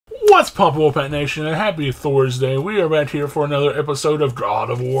What's poppin', Wolfpac Nation, and happy Thursday. We are back here for another episode of God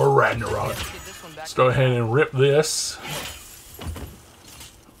of War Ragnarok. Let's go ahead and rip this.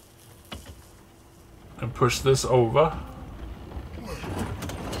 And push this over.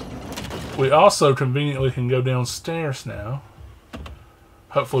 We also conveniently can go downstairs now.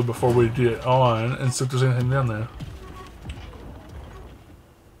 Hopefully before we get on and see if there's anything down there.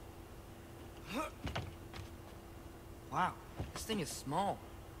 Wow, this thing is small.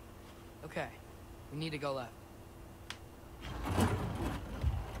 Okay, we need to go left.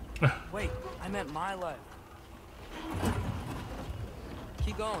 Wait, I meant my left.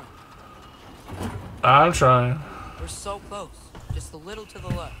 Keep going. I'm trying. We're so close. Just a little to the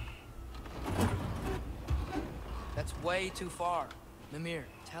left. That's way too far. Mimir,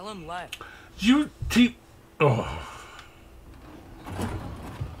 tell him left. You keep... Oh.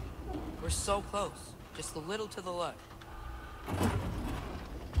 We're so close. Just a little to the left.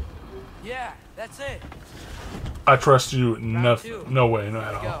 Yeah, that's it. I trust you. Nothing. No way, not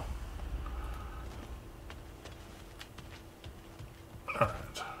at all.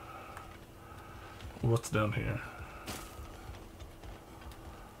 Alright. What's down here?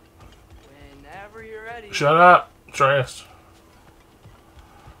 Whenever you're ready. Shut up, trash. Is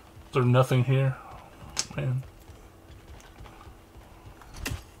there nothing here? Man.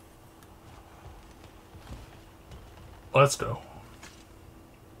 Let's go.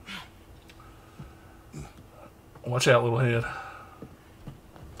 Watch out, little head.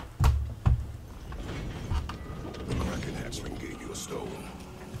 The Kraken hatchling gave you a stone.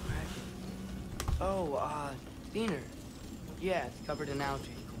 Oh, Diener. Yeah, it's covered in algae.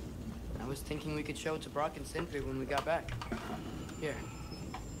 I was thinking we could show it to Brock and Sindri when we got back. Here.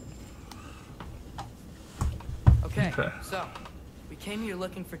 Okay, so, we came here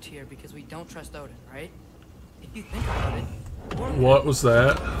looking for Tyr because we don't trust Odin, right? If you think about it... What was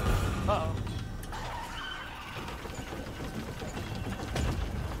that? Uh-oh.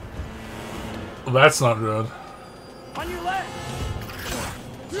 Well, that's not good. On your left!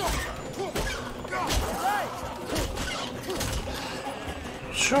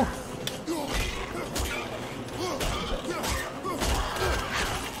 Sure.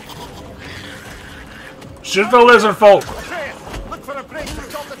 Shoot the lizard folk! Look for a break to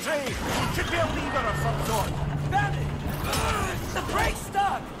stop the train! Should be a lever of some sort! Found it! The brake's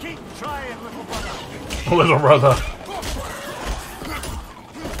stuck! Keep trying, little brother! Little brother.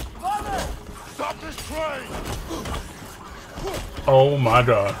 Father! Stop this train! Oh my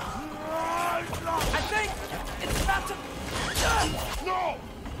god. I think it's about to... No!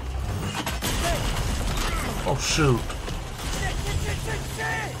 Oh shoot. Shit!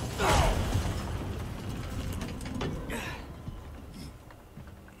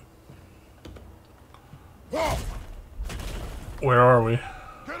 Where are we?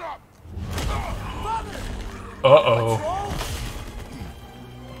 Get up! Uh-oh.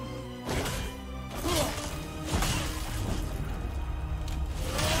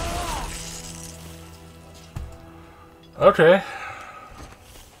 Okay.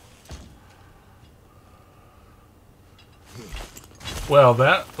 Well,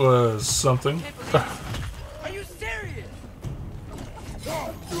 that was something. Are you serious?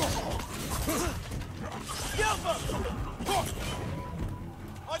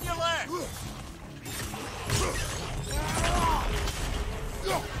 On your left!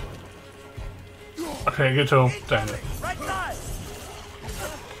 I can't get to him. Dang it. Right side!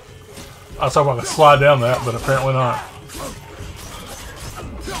 I was hoping I could slide down that, but apparently not.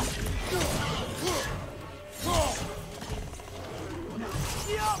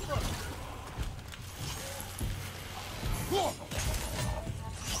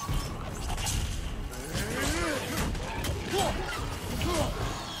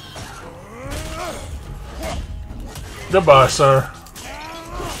 Goodbye, sir.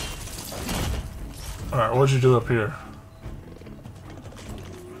 Alright, what'd you do up here?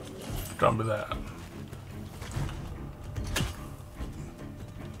 Don't be that.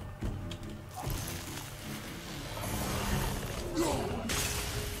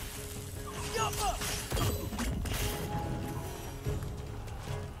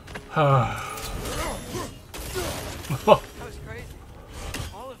 That was crazy.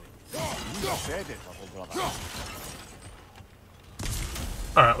 All of it. You said it, little brother.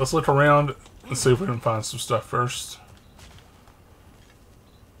 Alright, let's look around and see if we can find some stuff first.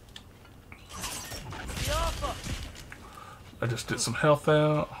 I just did some health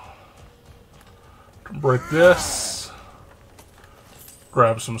out. Break this.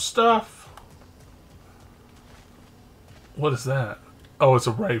 Grab some stuff. What is that? Oh, it's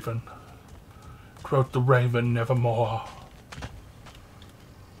a raven. Quote the raven nevermore.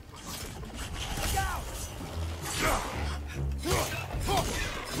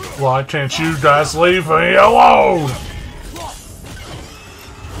 Why can't you guys leave me alone?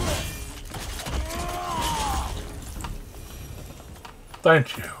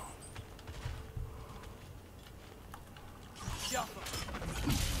 Thank you.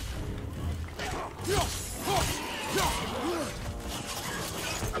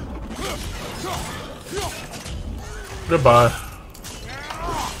 Goodbye.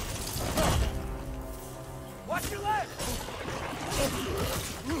 Watch your leg!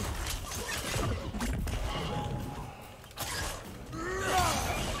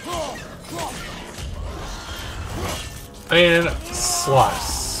 And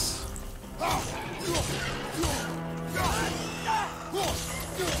slice.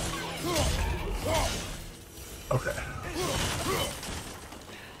 Okay.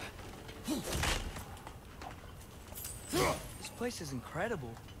 This place is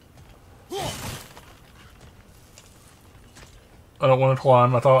incredible. I don't want to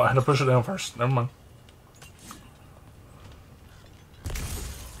climb. I thought I had to push it down first. Never mind.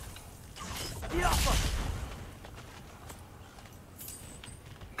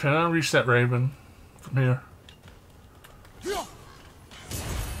 Can I reach that raven from here? That's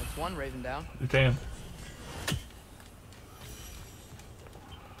one raven down. You can.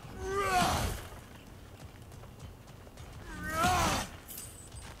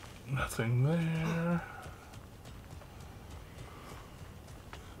 Nothing there.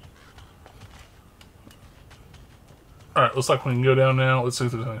 Alright, looks like we can go down now. Let's see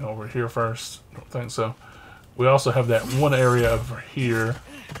if there's anything over here first. Don't think so. We also have that one area over here.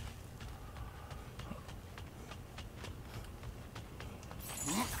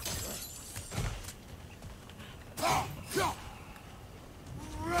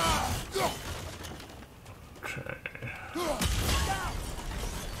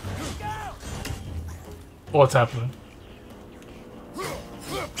 What's happening?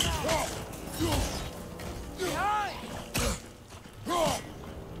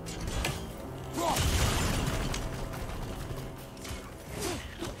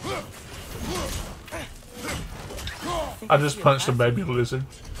 I just punched a baby lizard.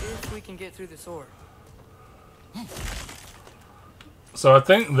 If we can get through the sword. So I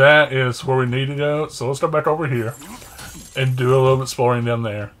think that is where we need to go. So let's go back over here and do a little bit exploring down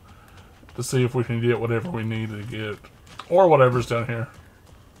there to see if we can get whatever we need to get. Or whatever's down here.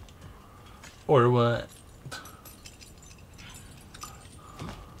 Or what?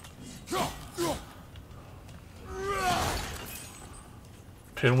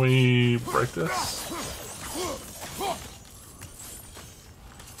 Can we break this?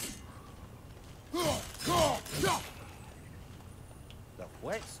 The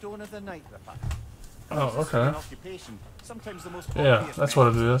whetstone of the night ripper. Oh, okay. An occupation, sometimes the most Yeah, obvious that's what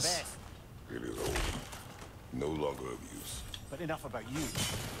it method is. the best. It is old. No longer of use. But enough about you.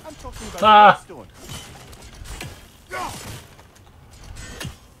 I'm talking about Ah. the whetstone.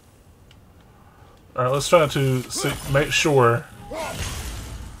 Alright, let's try to make sure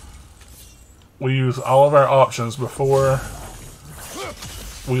we use all of our options before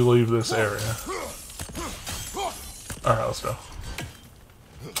we leave this area. Alright, let's go.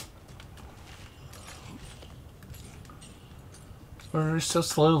 We're so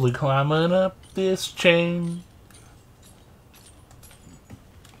slowly climbing up this chain.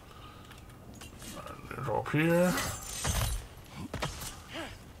 There's up here.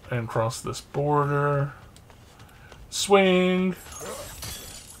 And cross this border. Swing!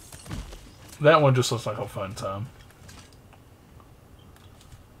 That one just looks like a fun time.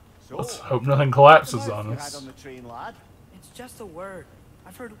 So, Let's hope nothing collapses the on mouth you us. had on the train, lad. It's just a word.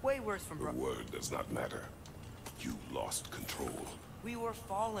 I've heard way worse from The bro. word does not matter. You lost control. We were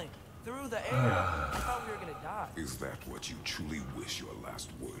falling through the air. I thought we were gonna die. Is that what you truly wish your last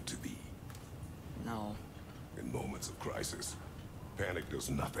word to be? No. In moments of crisis, panic does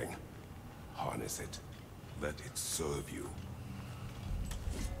nothing. Harness it. Let it serve you.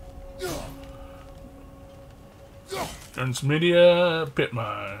 Transmedia pit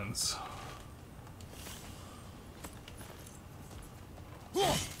mines.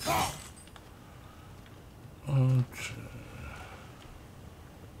 Okay.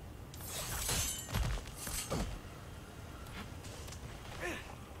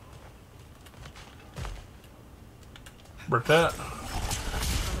 Break that.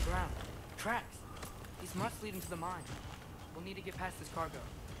 On the ground. Tracks. These must lead into the mine. We'll need to get past this cargo.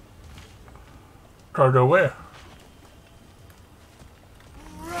 Cargo where?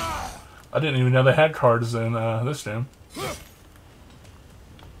 I didn't even know they had cards in this game.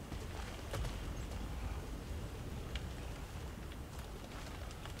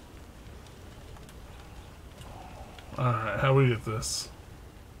 Alright, how we get this?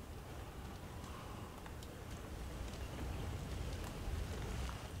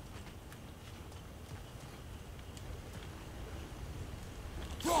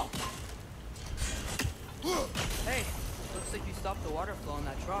 stop the water flow in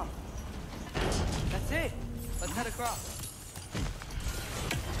that trough. That's it. Let's head across.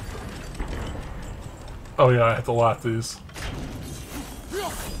 Oh yeah, I have to lock these.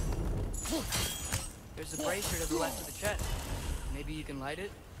 There's a bracer to the left of the chest. Maybe you can light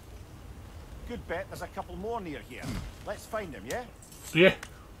it? Good bet there's a couple more near here. Let's find them, yeah? Yeah.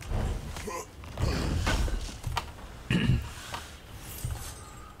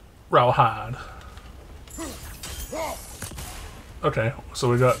 Rawhide. Okay,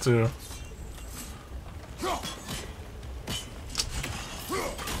 so we got to...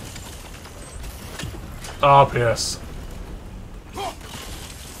 Oh, piss.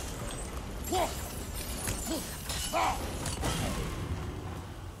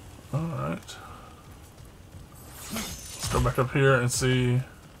 Alright. Let's go back up here and see...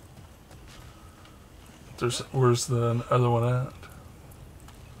 where's the other one at?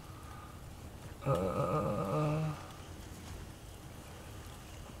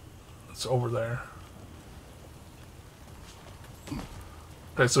 It's over there.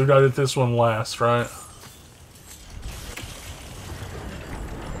 Okay, so we gotta get this one last, right?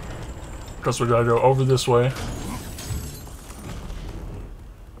 Because we gotta go over this way.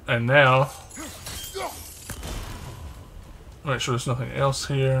 And now, make sure there's nothing else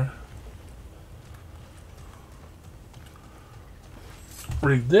here.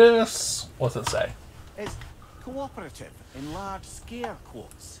 Read this. What's it say? It's cooperative in large scare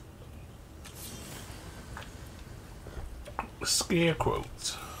quotes. Scare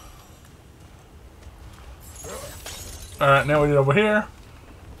quotes. Alright, now we get over here.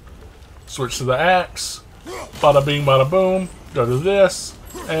 Switch to the axe. Bada bing, bada boom. Go to this.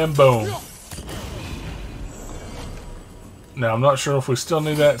 And boom. Now, I'm not sure if we still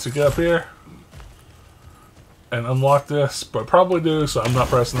need that to get up here and unlock this, but probably do, so I'm not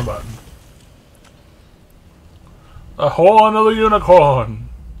pressing the button. A horn of the unicorn!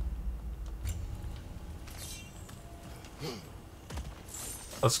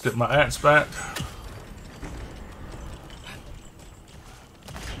 Let's get my axe back.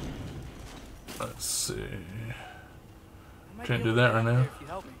 Let's see. Can't do that right now.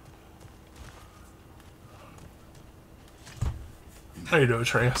 How you doing,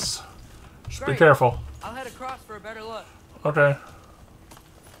 Atreus? Just be careful. I'll head across for a better look. Okay.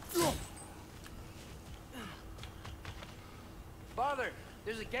 Father,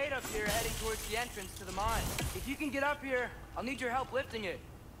 there's a gate up here heading towards the entrance to the mine. If you can get up here, I'll need your help lifting it.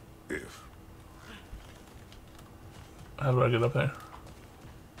 If. How do I get up there?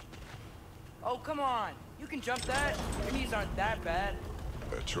 Oh, come on. You can jump that. Your knees aren't that bad.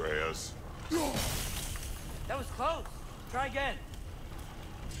 Atreus. That was close. Try again.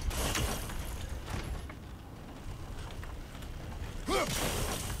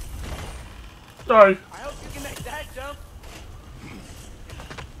 Sorry. I hope you can make that jump.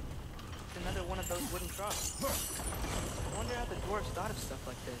 It's another one of those wooden troughs. I wonder how the dwarves thought of stuff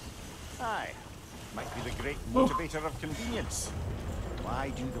like this. Aye. Might be the great motivator of convenience. Why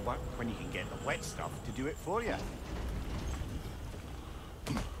do the work when you can get the wet stuff to do it for you?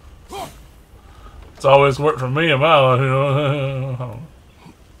 It's always worked for me and my life, you know.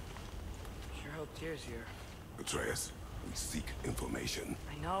 Sure hope Tyr's here. Atreus, we seek information.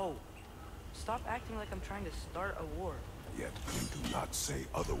 I know. Stop acting like I'm trying to start a war. Yet you do not say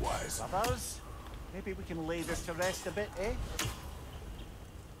otherwise. Brothers, maybe we can lay this to rest a bit, eh?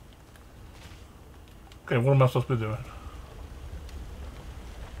 Okay, what am I supposed to be doing?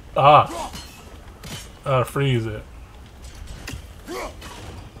 Ah! Freeze it.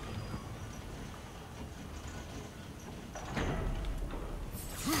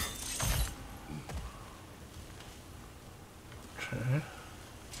 Okay.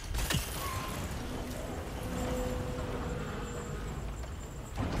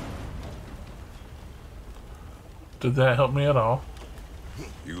 Did that help me at all?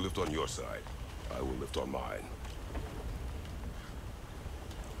 You lift on your side. I will lift on mine.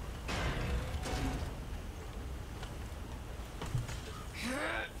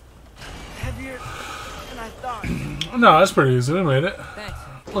 Heavier than I thought. No, that's pretty easy. We made it. Thanks.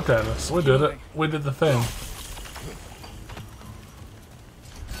 Look at us. We did it. We did the thing.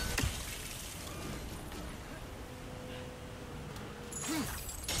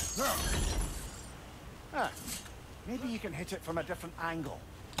 Maybe you can hit it from a different angle.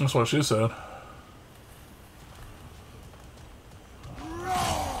 That's what she said.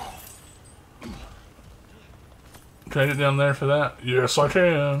 Can I get down there for that? Yes, I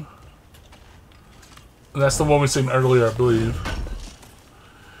can. That's the one we seen earlier, I believe.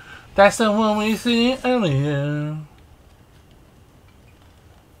 That's the one we seen earlier.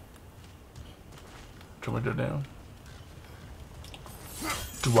 Can we go down?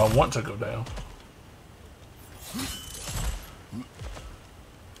 Do I want to go down?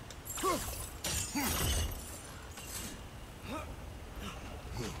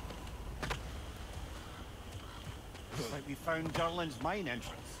 Looks like we found Durlin's mine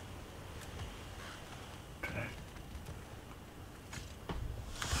entrance. Okay.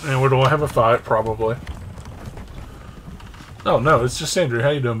 And where do I have a fight? Probably. Oh no, it's just Sindri. How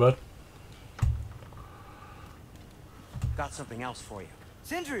you doing, bud? Got something else for you.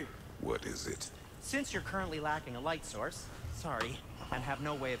 Sindri! What is it? Since you're currently lacking a light source, sorry, and have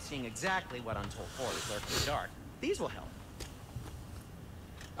no way of seeing exactly what untold horrors lurk in the dark, these will help.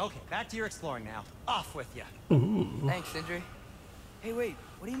 Okay, back to your exploring now. Off with you. Thanks, Sindri. Hey, wait.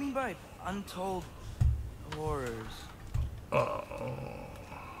 What do you mean by untold horrors?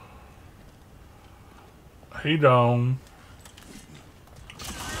 He don't.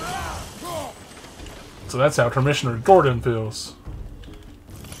 So that's how Commissioner Gordon feels.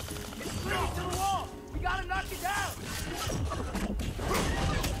 It's straight to the wall! We gotta knock it down!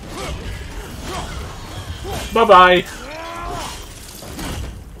 Bye-bye.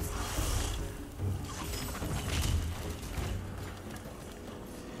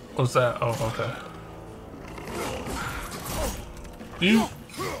 What's that? Oh, okay. You...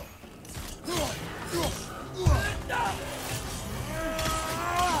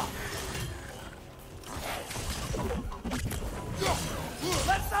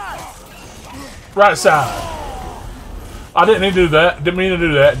 Right side. I didn't mean to do that. Didn't mean to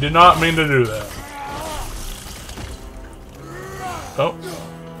do that. Did not mean to do that. Oh.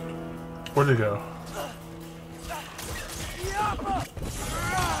 Where'd it go?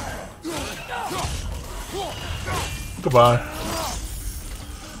 Goodbye.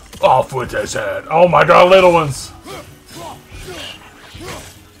 Off with his head. Oh my god, little ones.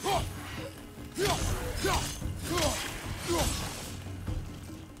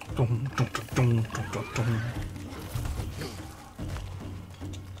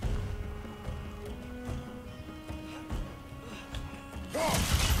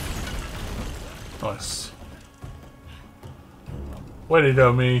 Nice. Way to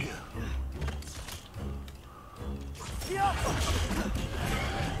go, me.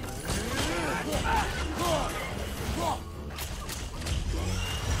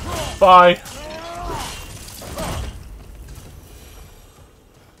 Bye.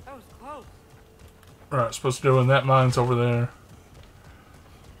 That was close. Alright, supposed to go in that mine's over there.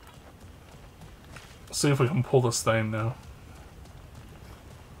 See if we can pull this thing now.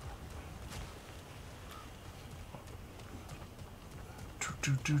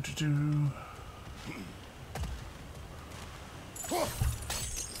 Do.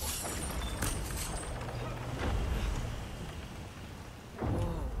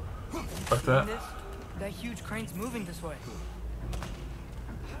 Like that. That huge crane's moving this way.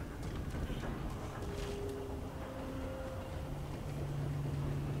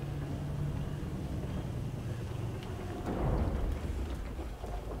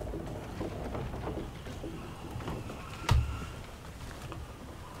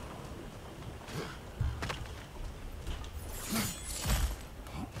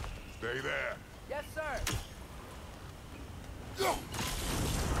 Stay there. Yes, sir.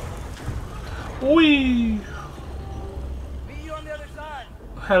 Whee! Meet you on the other side.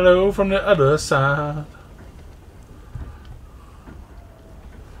 Hello from the other side.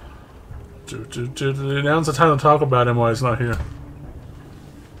 Now's the time to talk about him while he's not here.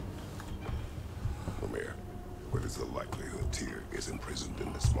 Lemire, what is the likelihood Tyr is imprisoned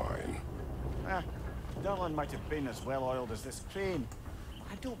in this mine? Durlin might have been as well oiled as this crane.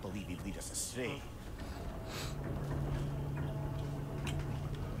 I don't believe he'd lead us astray.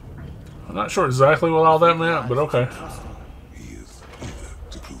 I'm not sure exactly what all that meant, but okay. He is eager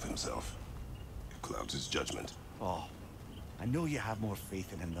to prove himself. It clouds his judgment. Oh, I know you have more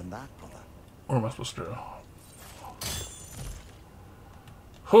faith in him than that, brother. What am I supposed to do?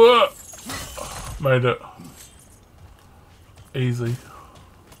 Huh! Made it. Easy.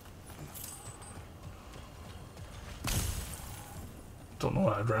 Don't know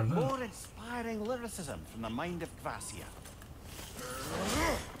why I grabbed that. More inspiring lyricism from the mind of Gracia.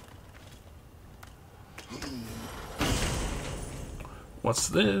 What's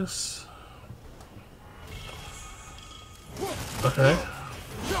this? Okay.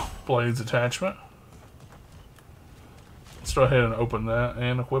 Blades attachment. Let's go ahead and open that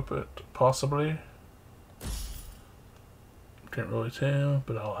and equip it, possibly. Can't really tell,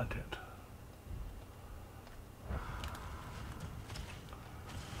 but I like it.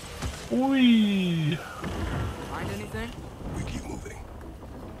 Whee! Find anything? We keep moving.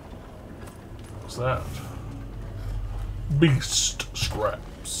 What's that? Beast scrap.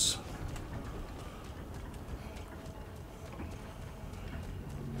 Oops.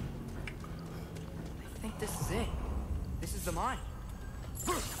 I think this is it. This is the mine.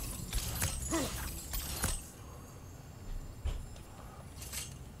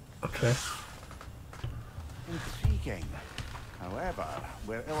 Okay. Intriguing. However,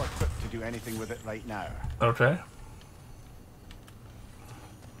 we're ill-equipped to do anything with it right now. Okay.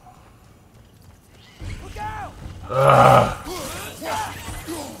 Look out!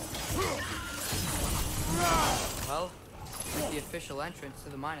 Well, the official entrance to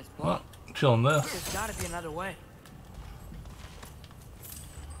the mine is Well, blocked. killing this. There's gotta be another way.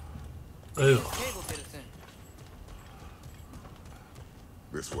 Ew. This cable did us in.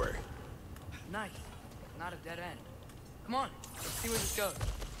 This way. Nice. Not a dead end. Come on, let's see where this goes.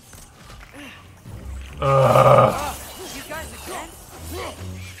 You guys again?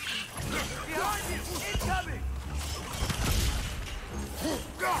 Behind you! Incoming!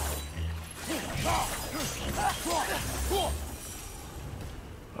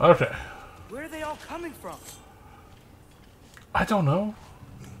 Okay. Where are they all coming from? I don't know.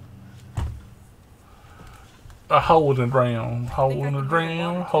 A hole in the ground. Hole in the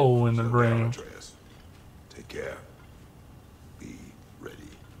ground. Hole in the Settle down, ground. Atreus. Take care. Be ready.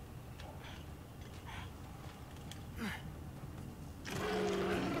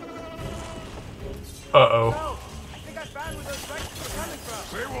 Uh-oh. No! I think I found where those strikes are coming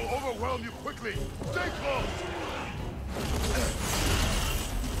from! They will overwhelm you quickly. Stay close.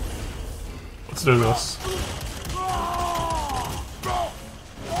 Let's do this.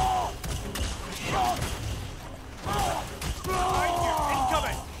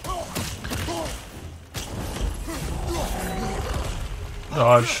 Incoming!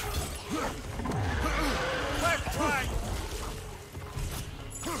 Dodge. Left, right!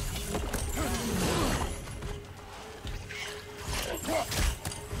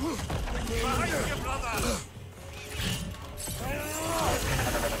 Behind you, brother!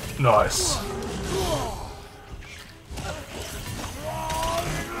 Nice.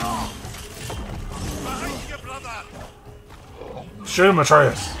 Behind you, brother! Shoot him,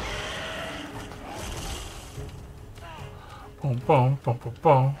 Atreus. Boom, boom, boom, boom,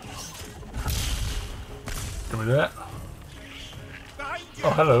 boom. Give me that. Behind you! Oh,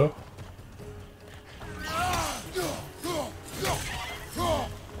 hello.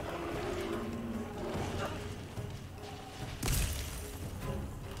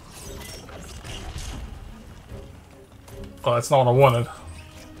 Oh, that's not what I wanted.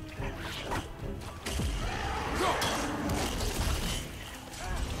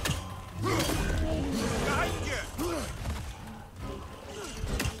 Behind you!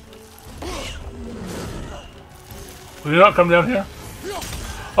 Will you not come down here?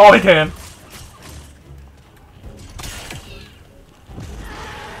 Oh, he can.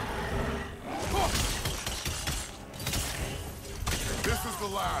 This is the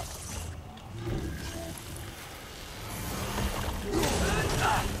last.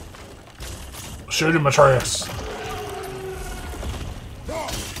 Shoot him, Atreus.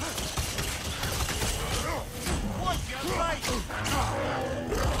 Watch your right!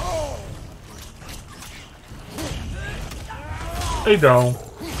 He gone.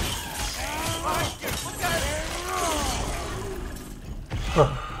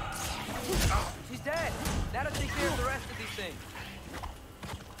 She's dead. That'll take care of the rest of these things.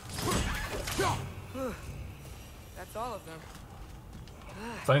 That's all of them.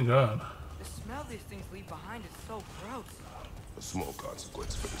 Thank God. The smell these things leave behind is so gross. A small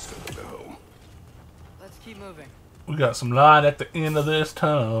consequence for disturbing their home. Let's keep moving. We got some light at the end of this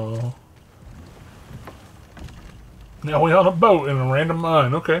tunnel. Now we on a boat in a random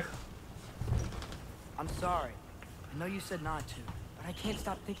mine. Okay. I'm sorry. I know you said not to, but I can't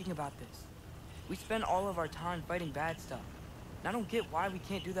stop thinking about this. We spend all of our time fighting bad stuff. And I don't get why we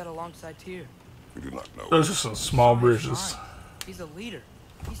can't do that alongside Tyr. We do not know. Those are some small Sorry's bridges. fine. He's a leader.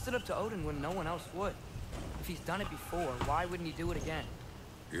 He stood up to Odin when no one else would. If he's done it before, why wouldn't he do it again?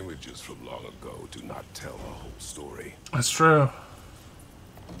 Images from long ago do not tell the whole story. That's true.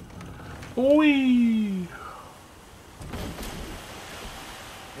 Whee!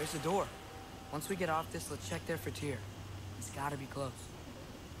 There's a door. Once we get off this, let's check there for Tyr. It's gotta be close.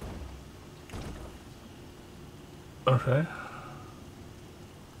 Okay.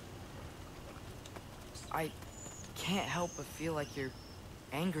 I can't help but feel like you're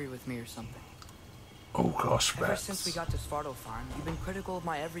angry with me or something. Oh gosh, Ever bats. since we got to Svartalfheim, you've been critical of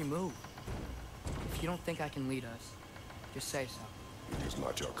my every move. If you don't think I can lead us, just say so. It is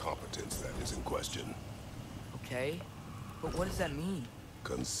not your competence that is in question. Okay? But what does that mean?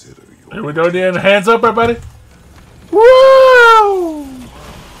 Consider your... Here we go again. Hands up, everybody. Woo!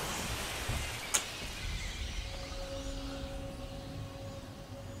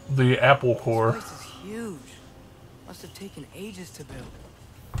 the apple core. This place is huge. Must have taken ages to build.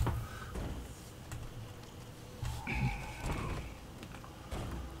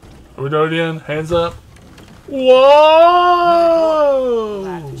 Are we doing it in? Hands up. We'll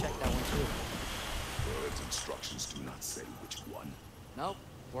have Whoa! to check that one too. Bird's instructions do not say which one. Nope,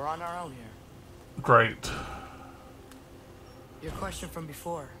 we're on our own here. Great. Your question from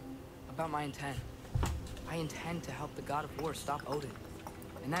before, about my intent. I intend to help the god of war stop Odin.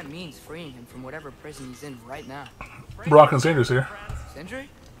 And that means freeing him from whatever prison he's in right now. Brock and Sanders here. Sindri?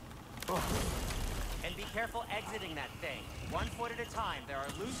 And be careful exiting that thing. 1 foot at a time. There are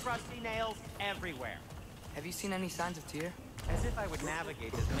loose, rusty nails everywhere. Have you seen any signs of Tyr? As if I would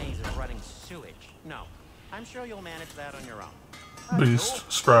navigate this maze of running sewage. No. I'm sure you'll manage that on your own.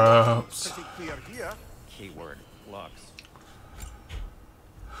 Beast straps. Pretty clear here. Keyword, looks.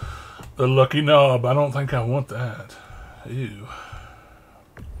 The lucky knob. I don't think I want that. Ew.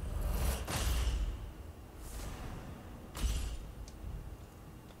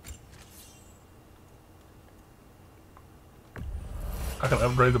 I can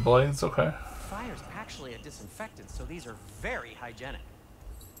upgrade the blades, okay. Fire's actually a disinfectant, so these are very hygienic.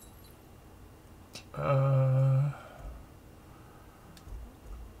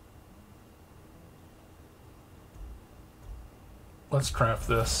 Let's craft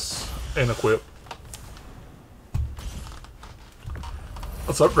this and equip.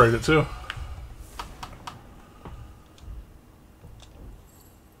 Let's upgrade it too.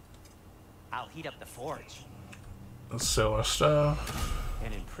 I'll heat up the forge. Let's sell our stuff.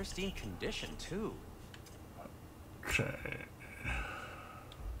 And in pristine condition, too. Okay.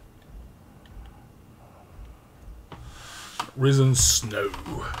 Risen snow.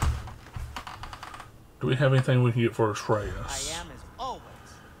 Do we have anything we can get for I Atreus? am, as always,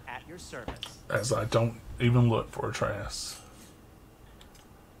 at your service. As I don't even look for Atreus.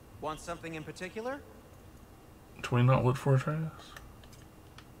 Want something in particular? Do we not look for Atreus?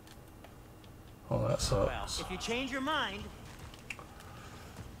 Oh, that Well, sucks. if you change your mind,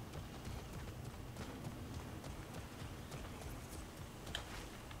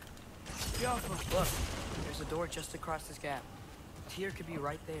 Look, there's a door just across this gap. Tyr could be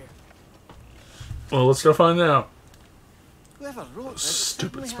right there. Well, let's go find out. Whoever wrote this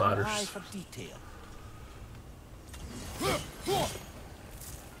Stupid certainly had an spiders. eye for detail.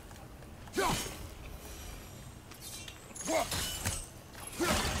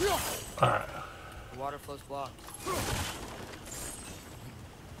 Alright. The water flow's blocked.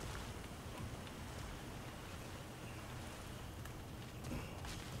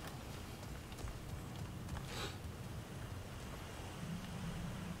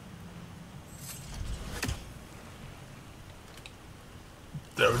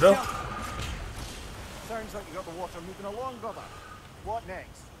 There we go. Sounds like you got the water moving along, brother. What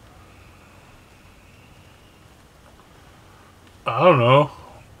next? I don't know.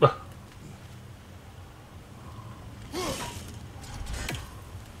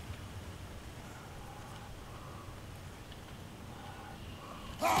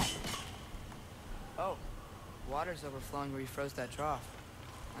 Oh, water's overflowing where you froze that trough.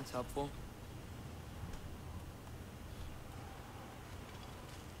 That's helpful.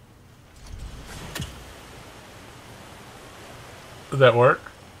 Did that work?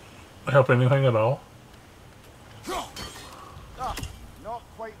 Help anything at all? Ah, not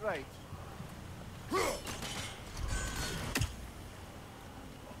quite right.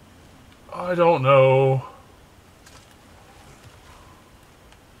 I don't know.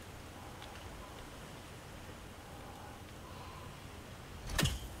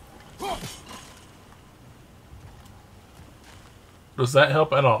 Does that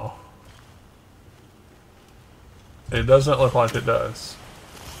help at all? It doesn't look like it does.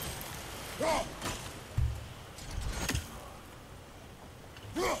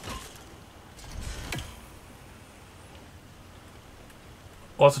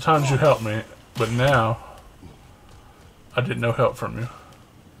 Lots of times you helped me, but now I get no help from you.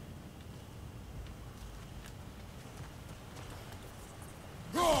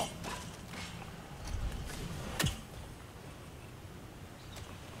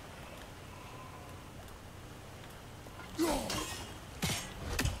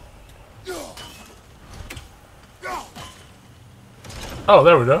 Oh,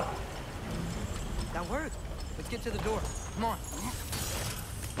 there we go. That worked. Let's get to the door. Come on.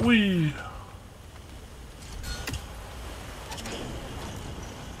 Whee!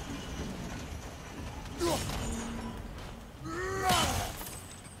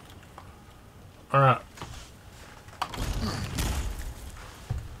 Alright.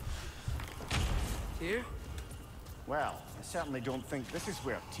 Tyr? Well, a certainly don't think this is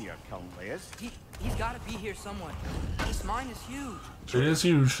where Tyr currently is. He's got to be here somewhere. This mine is huge. It is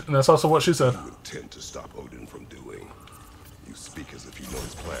huge, and that's also what she said. You intend to stop Odin from doing. You speak as if you know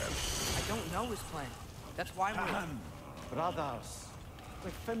his plan. I don't know his plan. That's why we're... Brothers,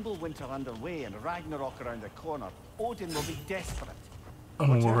 with Fimbulwinter underway and Ragnarok around the corner, Odin will be desperate. I'm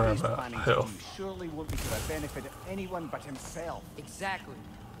gonna Whatever worry he's about planning to health. do surely won't be to the benefit of anyone but himself. Exactly.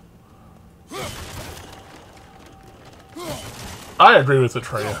 I agree with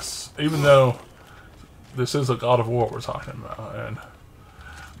Atreus, even though this is a god of war we're talking about, and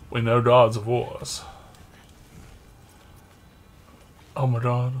we know gods of wars. Oh my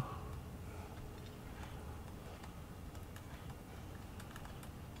god.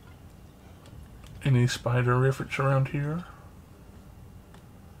 Any spider-rifics around here?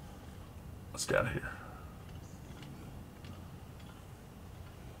 Let's get out of here.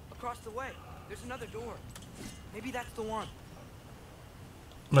 Across the way, there's another door. Maybe that's the one.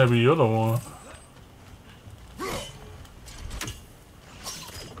 Maybe you're the one.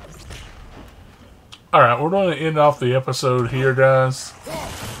 Alright, we're going to end off the episode here, guys.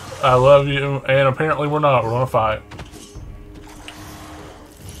 I love you, and apparently we're not. We're going to fight.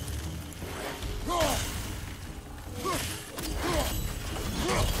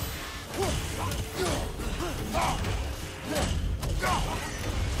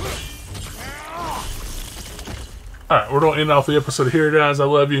 Alright, we're going to end off the episode here, guys. I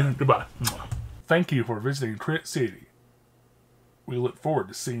love you. Goodbye. Thank you for visiting Crit City. We look forward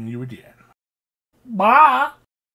to seeing you again. Bye!